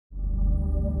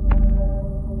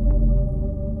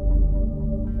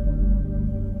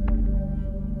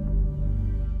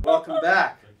welcome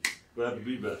back. Glad to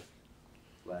be back.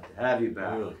 Glad to have you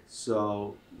back. Really?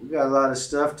 So we got a lot of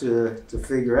stuff to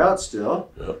figure out still.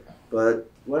 Yep. But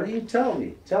why don't you tell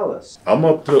me? Tell us. I'm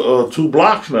up to 2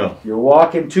 blocks now. You're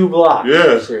walking 2 blocks.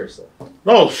 Yeah. Seriously.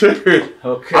 No, serious.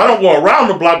 Okay. I don't go around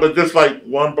the block, but just like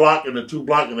 1 block and then 2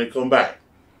 blocks and then come back.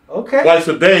 Okay. Twice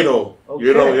a day though. Okay.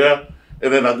 You know, yeah.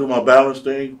 And then I do my balance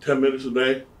thing, 10 minutes a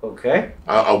day. Okay.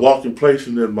 I walk in place,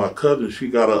 and then my cousin, she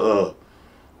got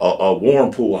a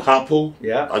warm pool, a hot pool.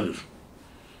 Yeah. I just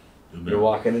You're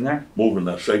walking in there? moving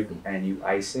that shaking. And you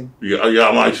icing? Yeah,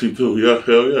 I'm icing too. Yeah,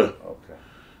 hell yeah. Okay.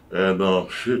 And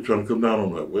shit, trying to come down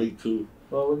on that weight too.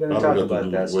 Well, we're going to talk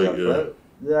about that stuff. Yeah. Right?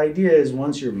 The idea is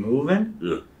once you're moving,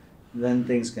 Yeah. then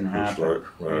things can happen.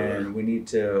 Right. And we need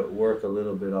to work a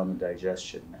little bit on the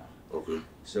digestion now. Okay.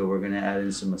 So we're going to add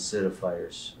in some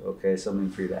acidifiers, okay? Something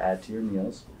for you to add to your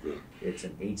meals. Okay. It's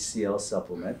an HCl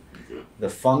supplement. Okay. The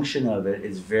function of it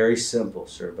is very simple,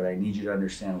 sir, but I need you to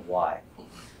understand why.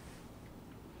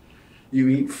 You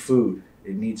eat food.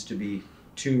 It needs to be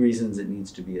 2 reasons it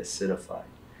needs to be acidified.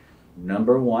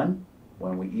 Number 1,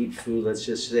 when we eat food, let's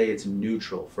just say it's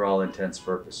neutral for all intents and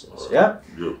purposes. Yeah?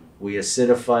 Yeah. We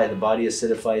acidify, the body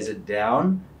acidifies it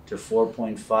down to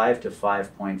 4.5 to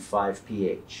 5.5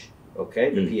 pH. Okay,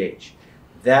 the pH.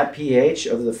 That pH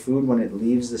of the food, when it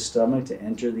leaves the stomach to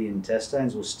enter the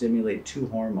intestines, will stimulate 2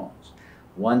 hormones.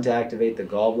 1 to activate the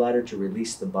gallbladder to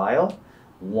release the bile,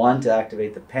 1 to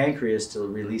activate the pancreas to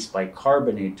release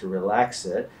bicarbonate to relax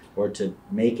it or to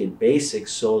make it basic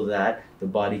so that the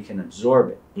body can absorb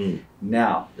it.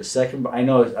 Now, the second, I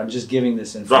know I'm just giving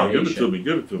this information.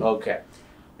 Give it to me. Okay.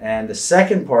 And the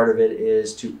second part of it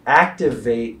is to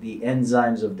activate the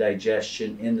enzymes of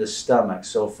digestion in the stomach.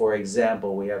 So for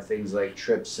example, we have things like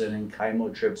trypsin and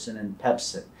chymotrypsin and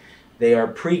pepsin. They are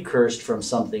precursed from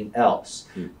something else.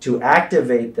 To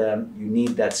activate them, you need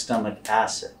that stomach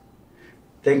acid.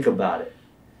 Think about it.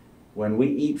 When we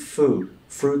eat food,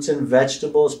 fruits and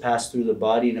vegetables pass through the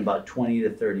body in about 20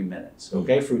 to 30 minutes.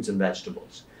 Okay, fruits and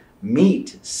vegetables.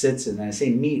 Meat sits in, and I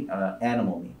say meat,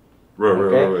 animal meat.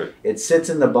 Right. It sits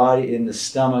in the body, in the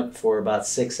stomach for about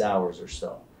 6 hours or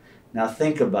so. Now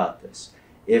think about this.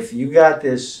 If you got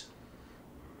this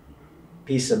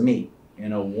piece of meat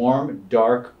in a warm,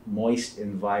 dark, moist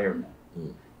environment,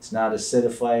 it's not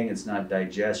acidifying, it's not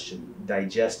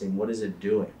digesting. What is it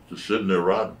doing? Just sitting there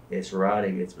rotting. It's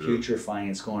rotting, it's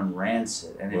putrefying, it's going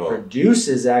rancid. And it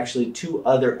produces actually 2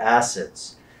 other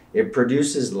acids. It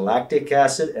produces lactic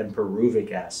acid and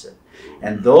pyruvic acid.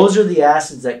 And those are the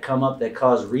acids that come up that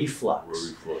cause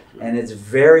reflux. And it's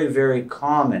very, very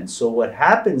common. So what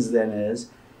happens then is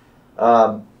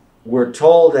we're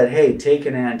told that, hey, take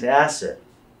an antacid.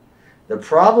 The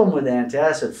problem with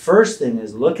antacid, first thing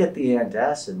is look at the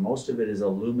antacid. Most of it is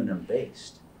aluminum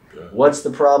based. Okay. What's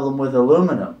the problem with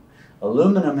aluminum?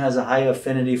 Aluminum has a high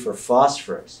affinity for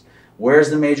phosphorus. Where's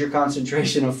the major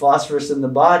concentration of phosphorus in the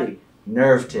body?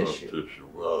 Nerve tissue.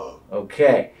 Wow.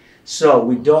 Okay, so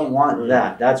we don't want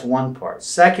that. That's one part.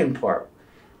 Second part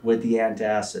with the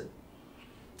antacid,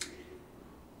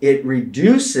 it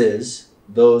reduces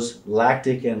those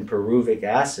lactic and pyruvic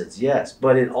acids, yes,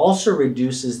 but it also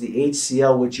reduces the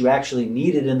HCl, which you actually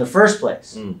needed in the first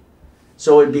place.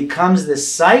 So it becomes this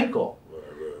cycle.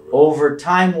 Over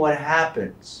time, what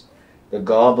happens? The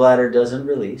gallbladder doesn't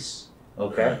release,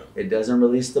 okay? It doesn't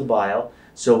release the bile.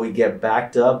 So we get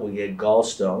backed up, we get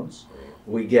gallstones,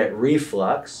 we get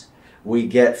reflux, we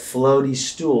get floaty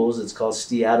stools. It's called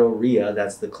steatorrhea.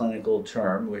 That's the clinical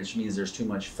term, which means there's too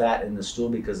much fat in the stool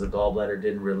because the gallbladder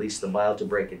didn't release the bile to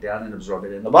break it down and absorb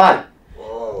it in the body.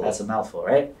 Whoa. That's a mouthful,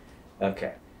 right?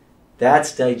 Okay.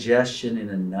 That's digestion in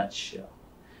a nutshell.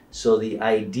 So the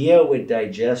idea with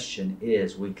digestion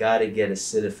is we got to get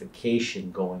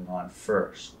acidification going on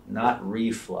first, not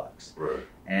reflux. Right.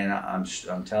 And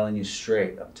I'm telling you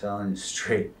straight,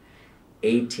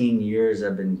 18 years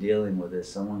I've been dealing with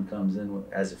this. Someone comes in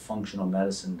as a functional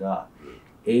medicine doc.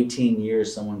 18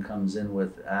 years someone comes in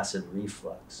with acid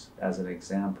reflux, as an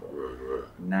example.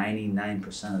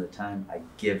 99% of the time I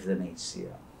give them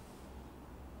HCl.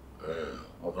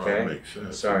 Okay? That makes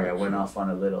sense. Sorry, I went off on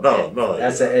a little. No.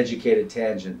 That's an educated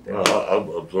tangent there.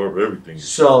 I'll absorb everything.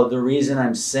 So the reason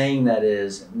I'm saying that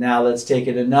is, now let's take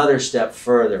it another step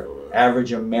further.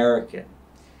 Average American,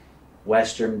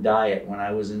 Western diet, when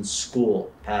I was in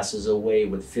school, passes away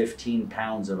with 15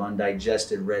 pounds of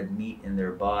undigested red meat in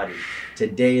their body.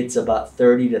 Today it's about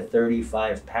 30 to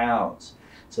 35 pounds.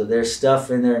 So there's stuff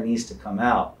in there that needs to come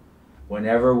out.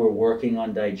 Whenever we're working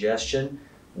on digestion,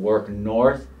 work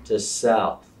north to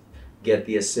south. get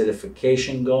the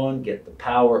acidification going, get the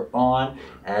power on.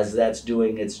 As that's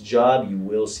doing its job, you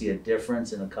will see a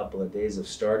difference in a couple of days of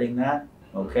starting that,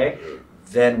 okay?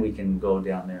 Then we can go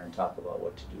down there and talk about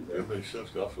what to do there. It makes sense.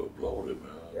 I feel bloated,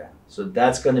 man. Yeah. So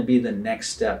that's going to be the next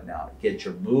step now. Get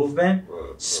your movement,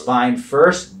 spine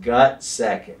first, gut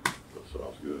second. That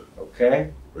sounds good.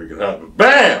 Okay? Make it happen.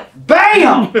 Bam!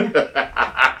 BAM!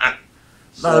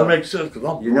 No, that makes sense because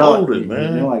I'm bloated,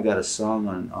 man. You know I got a song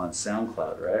on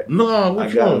SoundCloud, right? No, I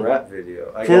got a rap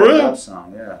video. I For got real? a rap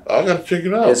song, yeah. I got to check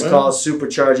it out, It's man. called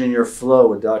Supercharging Your Flow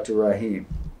with Dr. Rahim.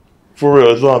 For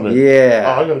real, it's on there?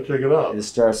 Yeah. Oh, I got to check it out. It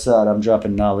starts out, I'm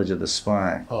dropping knowledge of the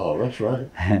spine. Oh, that's right.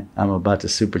 I'm about to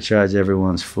supercharge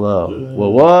everyone's flow. Yeah.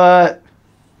 Well, what?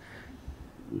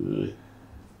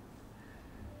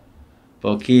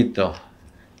 Poquito.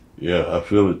 Yeah, I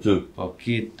feel it too.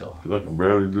 Poquito. 'Cause I can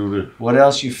barely do this. What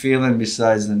else you feeling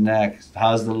besides the neck?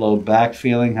 How's the low back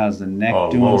feeling? How's the neck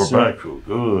doing? Lower sir? back feel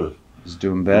good. It's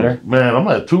doing better? Man, I'm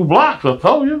at 2 blocks, I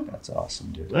told you. That's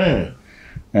awesome, dude. Man.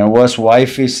 And what's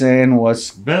wifey saying?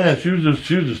 Man, she was just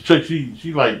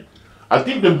she like, I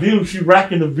think the view, she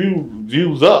racking the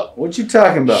views up. What you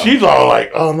talking about? She's all like,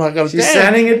 oh my God. She's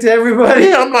sending it to everybody?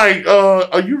 Yeah, I'm like,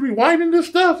 are you rewinding this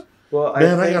stuff? Well,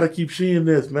 Man, I gotta keep seeing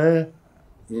this, man.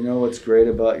 You know what's great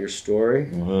about your story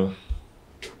Uh-huh.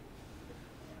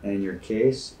 and your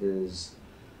case is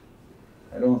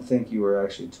I don't think you were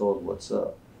actually told what's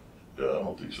up. Yeah, I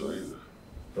don't think so either.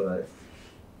 But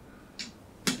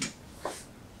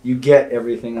you get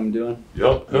everything I'm doing?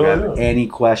 Yep. You have any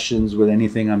questions with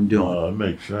anything I'm doing? It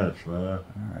makes sense, man.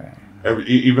 All right.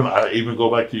 Even go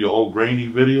back to your old grainy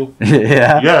video.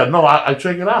 Yeah? Yeah, no, I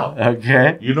check it out.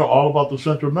 Okay. You know all about the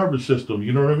central nervous system.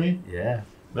 You know what I mean? Yeah.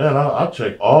 Man, I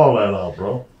check all that out,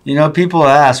 bro. You know, people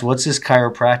ask, what's this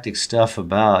chiropractic stuff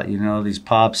about? You know, these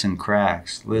pops and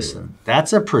cracks. Listen,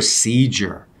 that's a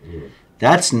procedure. Yeah.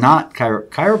 That's not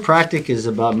chiropractic is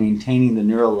about maintaining the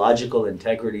neurological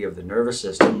integrity of the nervous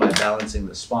system by balancing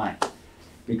the spine.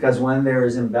 Because when there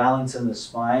is imbalance in the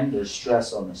spine, there's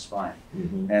stress on the spine.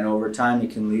 Mm-hmm. And over time, it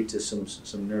can lead to some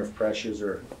nerve pressures,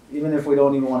 or even if we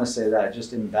don't even want to say that,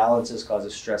 just imbalances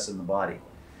causes stress in the body.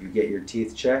 You get your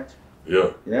teeth checked?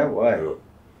 Yeah. Yeah, why? Yeah.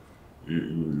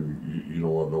 You don't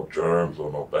want no germs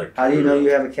or no bacteria. How do you know you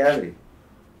have a cavity?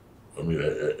 I mean,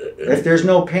 If there's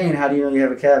no pain, how do you know you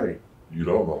have a cavity? you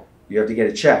don't know. You have to get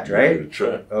it checked, right? You get it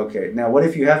checked. Okay. Now, what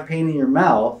if you have pain in your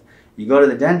mouth? You go to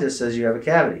the dentist, says you have a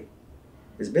cavity.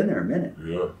 It's been there a minute.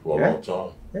 Yeah, for a long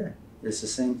time. Yeah. It's the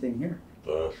same thing here.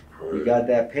 That's crazy. You got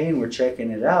that pain, we're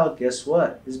checking it out. Guess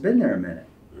what? It's been there a minute.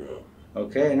 Yeah.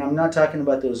 Okay. And I'm not talking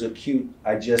about those acute,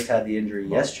 I just had the injury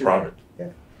yesterday. Chronic. Yeah.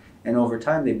 And over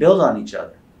time, they build on each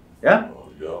other. Yeah? Oh,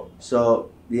 yeah. So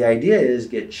the idea is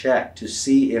get checked to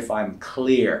see if I'm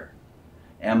clear.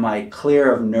 Am I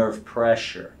clear of nerve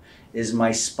pressure? Is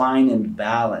my spine in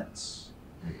balance?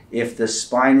 If the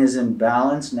spine is in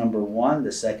balance, number one,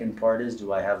 the second part is,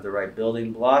 do I have the right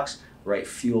building blocks, right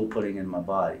fuel putting in my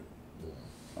body?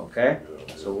 Okay?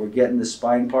 Yeah. So we're getting the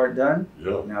spine part done.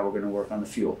 Yeah. Now we're going to work on the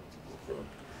fuel.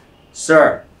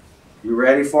 Sir, you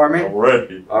ready for me? I'm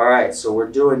ready. All right, so we're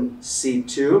doing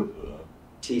C2,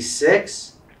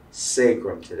 T6,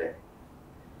 sacrum today.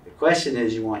 The question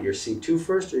is, you want your C2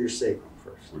 first or your sacrum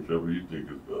first? Whichever you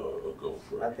think is go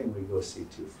for I it. think we go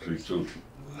C2 first. C2.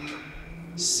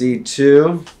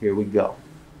 C2, here we go.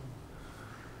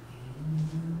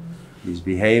 He's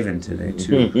behaving today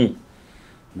too.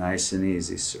 Nice and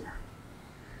easy, sir.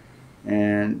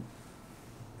 And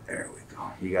there we go.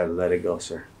 You gotta let it go,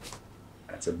 sir.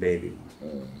 That's a baby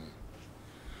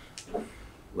one.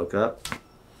 Look up.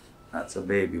 That's a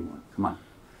baby one. Come on.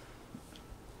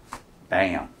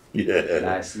 Bam. Yeah.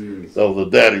 Nice and easy. That was a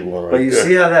daddy one right But you there.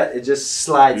 see how that, it just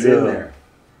slides in Yeah. there.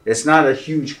 It's not a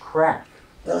huge crack.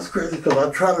 That's crazy because I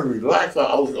try to relax.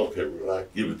 I was okay, relax.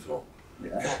 Give it to him.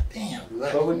 Yeah. God damn,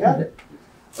 relax. But we got it.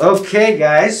 Okay,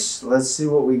 guys, let's see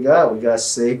what we got. We got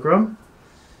sacrum.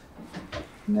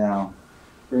 Now,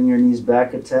 bring your knees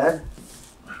back a tad.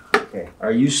 Okay,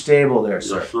 are you stable there,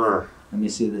 sir? Yes, sir. Let me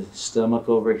see the stomach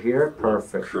over here.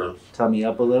 Perfect. Sure. Tummy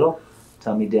up a little,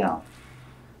 tummy down.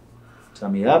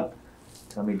 Tummy up,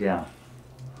 tummy down.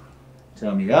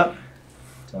 Tummy up,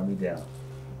 tummy down.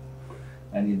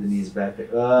 I need the knees back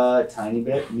a tiny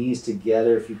bit. Knees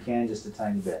together if you can, just a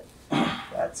tiny bit.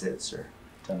 That's it, sir.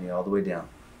 Tummy all the way down.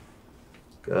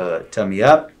 Good. Tummy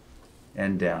up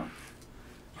and down.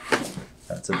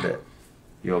 That's a bit.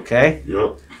 You okay?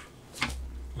 Yep.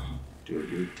 Dude,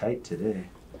 you're tight today.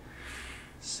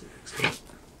 6.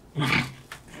 There you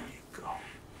go.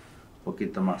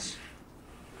 Poquito más.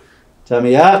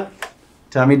 Tummy up.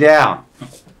 Tummy down.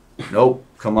 Nope.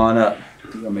 Come on up.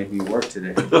 You're gonna make me work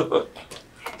today.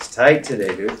 It's tight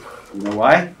today, dude. You know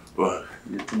why? What?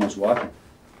 You did too much walking.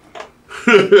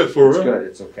 For real? It's good.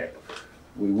 It's okay.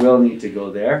 We will need to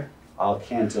go there. I'll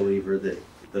cantilever the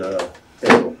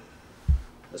table.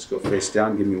 Let's go face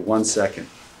down. Give me 1 second.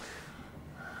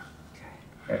 Okay.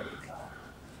 There we go.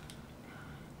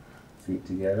 Feet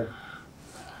together.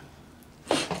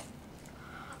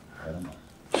 I don't know.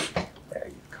 There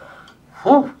you go.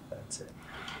 Oh, that's it.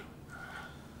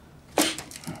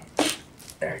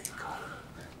 There you go.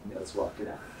 Let's walk it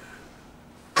out.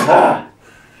 Ah.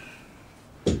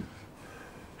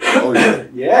 Oh yeah.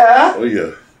 Yeah. Oh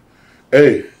yeah.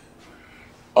 Hey,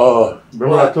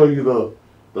 remember I told you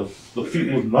the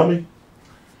feet was numbing?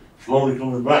 Slowly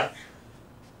coming back.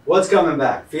 What's coming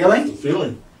back? Feeling? The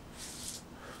feeling.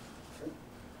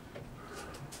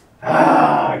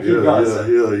 Ah, keep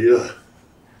going. Yeah.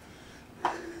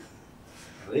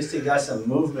 At least you got some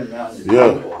movement now in his Yeah.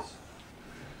 ankles.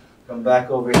 Come back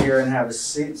over here and have a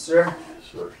seat, sir.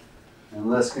 Sure. And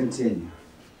let's continue.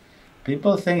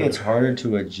 People think it's harder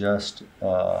to adjust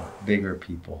bigger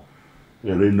people.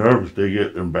 Yeah, they nervous. They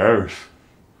get embarrassed.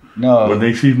 No. When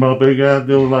they see my big ass,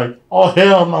 they was like, "Oh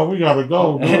hell no, we gotta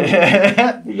go.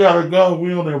 Dude. We gotta go.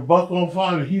 We on there buck on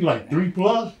fire." He like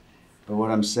 3+. But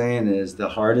what I'm saying is the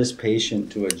hardest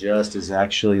patient to adjust is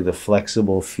actually the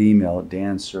flexible female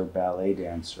dancer, ballet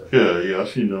dancer. Yeah, I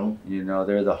see them. You know,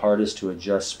 they're the hardest to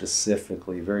adjust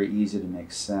specifically. Very easy to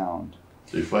make sound.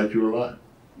 They fight you a lot.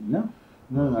 No,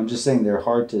 I'm just saying they're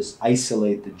hard to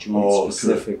isolate the joint Oh,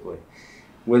 specifically.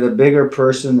 With a bigger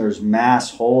person, there's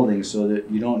mass holding so that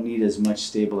you don't need as much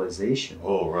stabilization.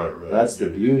 Oh, right. That's the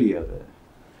beauty of it.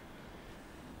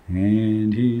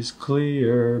 And he's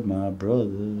clear, my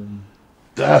brother.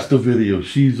 That's the video.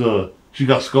 She got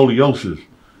scoliosis.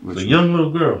 The young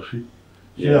little girl. She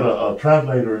had a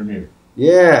translator in here.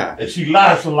 Yeah. And she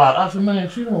laughs a lot. I said, man,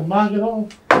 she don't knock it off.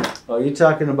 Oh, you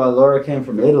talking about Laura came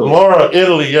from Italy? Laura,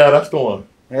 Italy, yeah, that's the one.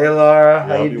 Hey, Laura, Yeah,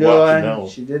 how I'll you be watching that doing? one.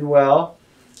 She did well.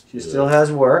 She still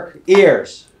has work.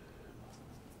 Ears.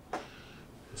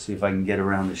 Let's see if I can get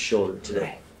around the shoulder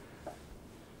today.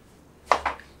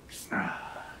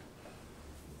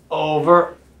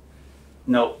 Over.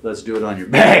 Nope, let's do it on your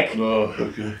back. Oh,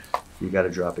 okay. You got to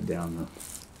drop it down though.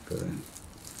 Go ahead.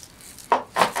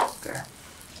 There.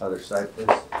 Other side, please.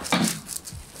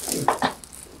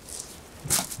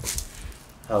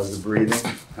 How's the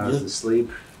breathing? How's the sleep?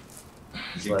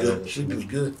 Good. Sleep is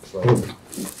good.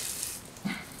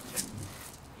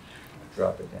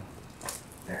 Drop it down.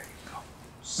 There you go.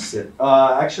 Sit.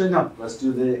 Actually, no. Let's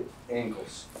do the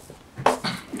ankles.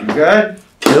 You good?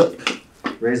 Yep.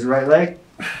 Raise the right leg.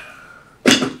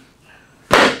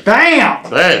 Bam!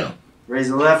 Bam. Raise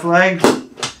the left leg.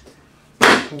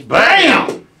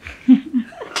 Bam.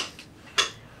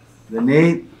 The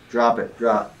knee. Drop it.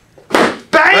 Drop.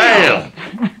 Bam.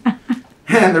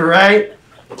 And the right.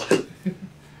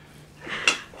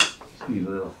 You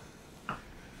little.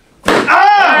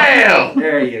 Bam.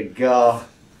 There you go.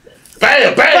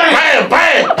 Bam, bam, bam,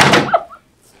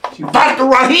 bam. Dr.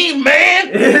 Rahim,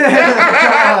 man.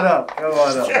 Come on up. Come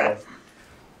on up, man.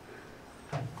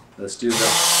 Let's do the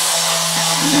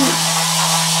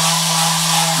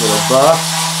little buff.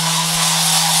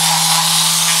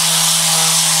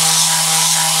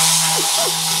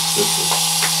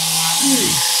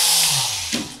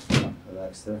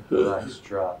 Relax there. Relax.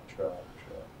 Drop.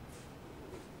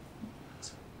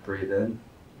 Breathe in.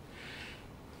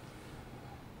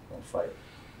 Don't fight.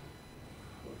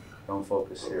 Don't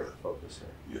focus here. Focus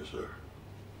here. Yes, sir.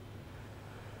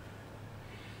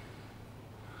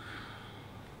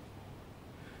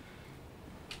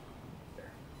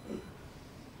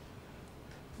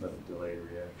 Little delayed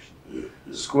reaction.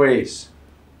 Squeeze.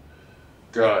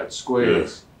 Good.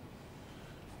 Squeeze.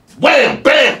 Wham,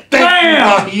 bam,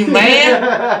 thank you,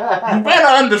 man. You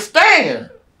better understand.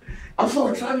 I'm so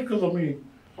excited because, I mean,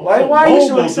 Why are you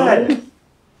so excited? Dude.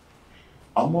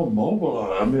 I'm more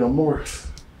mobile. I mean, I'm more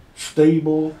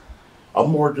stable. I'm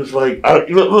more just like,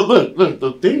 look,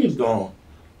 the thing is gone.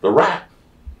 The wrap.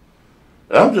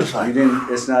 I'm just like,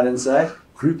 It's not inside?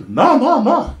 creeping.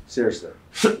 No. Seriously.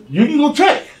 You can go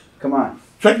check. Come on.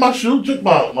 Check my shoes, check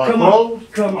my clothes.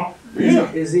 Come on.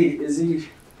 Yeah. Is he?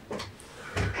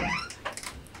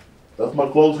 That's my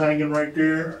clothes hanging right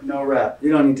there. No wrap.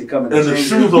 You don't need to come in And the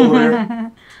shoes over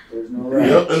there. There's no wrap.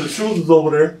 Yep, and the shoes is over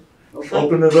there. Okay.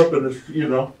 Open it up and it's,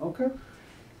 Okay.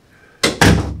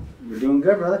 You're doing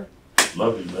good, brother.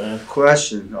 Love you, man.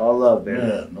 Question. All love, baby.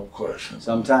 Yeah, no question.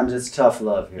 Sometimes it's tough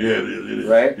love here. Yeah, it is.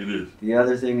 Right? It is. The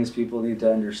other thing is people need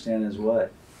to understand is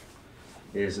what?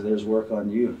 Is there's work on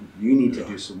you. You need to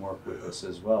do some work with this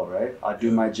as well, right? I'll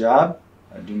do my job.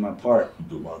 I do my part.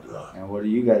 Do my job. And what do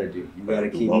you got to do? You got to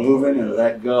keep moving and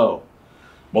let go.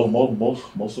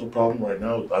 Most of the problem right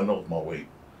now is I know it's my weight.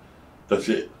 That's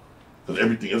it. Because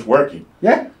everything is working.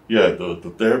 Yeah. Yeah,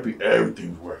 the therapy,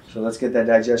 everything's working. So let's get that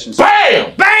digestion.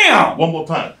 Bam! Bam! One more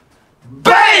time.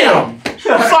 Bam!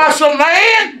 Saw some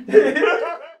land.